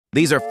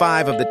These are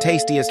 5 of the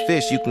tastiest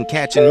fish you can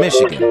catch in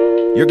Michigan.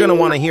 You're gonna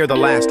want to hear the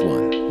last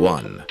one.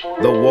 1.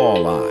 The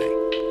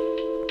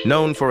walleye.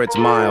 Known for its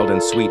mild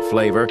and sweet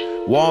flavor,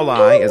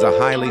 walleye is a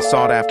highly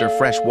sought-after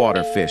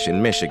freshwater fish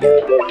in Michigan.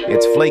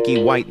 Its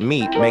flaky white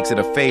meat makes it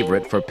a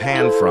favorite for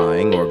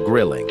pan-frying or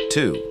grilling.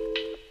 2.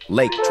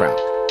 Lake trout.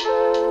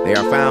 They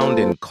are found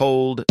in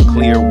cold,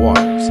 clear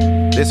waters.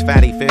 This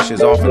fatty fish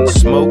is often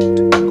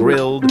smoked,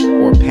 grilled,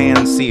 or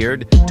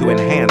pan-seared to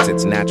enhance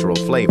its natural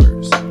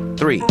flavors.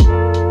 3.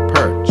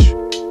 Perch.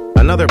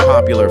 Another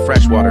popular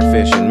freshwater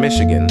fish in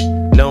Michigan,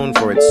 known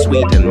for its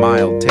sweet and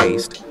mild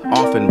taste,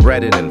 often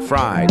breaded and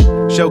fried,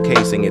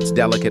 showcasing its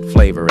delicate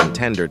flavor and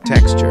tender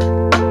texture.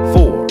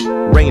 4.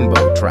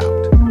 Rainbow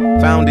trout.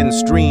 Found in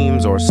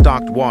streams or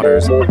stocked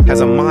waters, has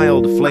a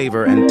mild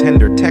flavor and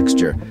tender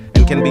texture,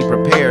 and can be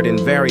prepared in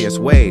various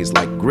ways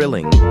like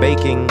grilling,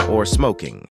 baking, or smoking.